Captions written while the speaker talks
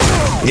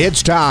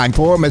It's time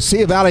for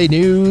Mesilla Valley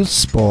News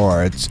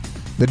Sports.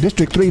 The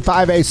District 3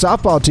 5A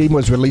softball team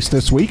was released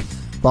this week.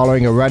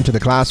 Following a run to the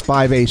Class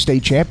 5A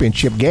state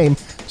championship game,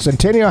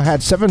 Centennial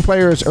had 7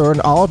 players earn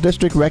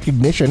all-district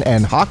recognition,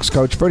 and Hawks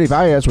coach Ferdy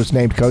Valles was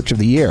named Coach of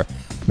the Year.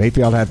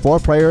 Mayfield had 4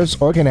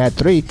 players, Oregon had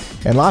 3,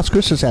 and Las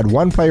Cruces had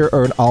 1 player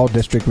earn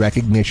all-district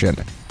recognition.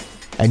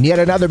 And yet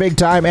another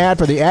big-time ad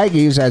for the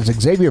Aggies, as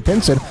Xavier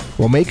Pinson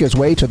will make his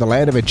way to the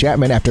land of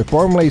enchantment after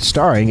formerly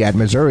starring at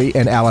Missouri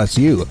and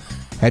LSU.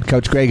 Head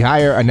coach Greg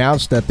Heyer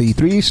announced that the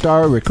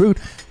 3-star recruit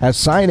has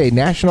signed a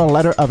national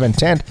letter of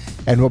intent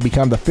and will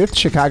become the 5th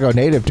Chicago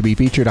native to be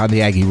featured on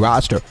the Aggie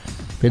roster.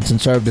 Pinson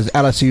served as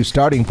LSU's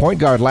starting point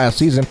guard last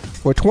season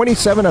for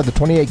 27 of the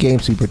 28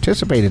 games he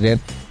participated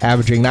in,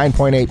 averaging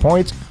 9.8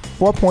 points,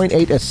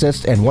 4.8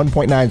 assists, and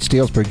 1.9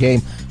 steals per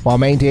game, while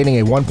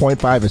maintaining a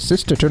 1.5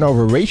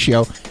 assist-to-turnover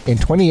ratio in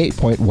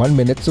 28.1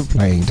 minutes of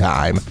playing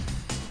time.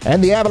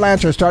 And the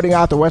Avalanche are starting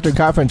out the Western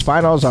Conference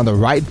Finals on the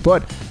right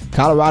foot.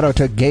 Colorado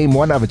took Game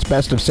 1 of its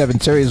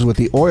best-of-7 series with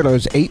the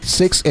Oilers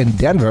 8-6 in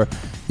Denver.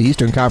 The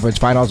Eastern Conference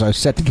Finals are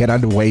set to get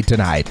underway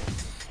tonight.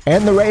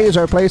 And the Rays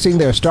are placing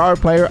their star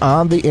player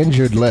on the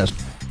injured list.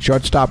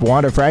 Shortstop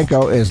Wander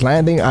Franco is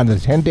landing on the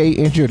 10-day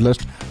injured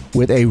list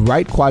with a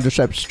right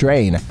quadricep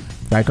strain.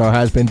 Franco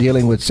has been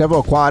dealing with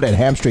several quad and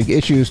hamstring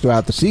issues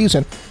throughout the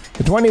season.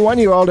 The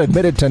 21-year-old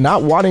admitted to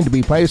not wanting to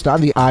be placed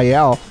on the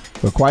IL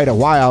for quite a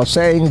while,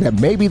 saying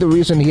that maybe the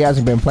reason he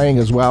hasn't been playing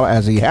as well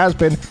as he has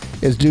been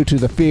is due to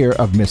the fear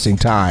of missing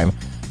time.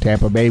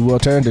 Tampa Bay will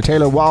turn to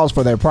Taylor Walls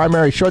for their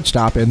primary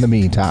shortstop in the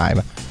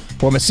meantime.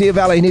 For Mesilla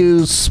Valley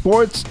News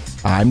Sports,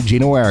 I'm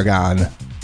Gino Aragon.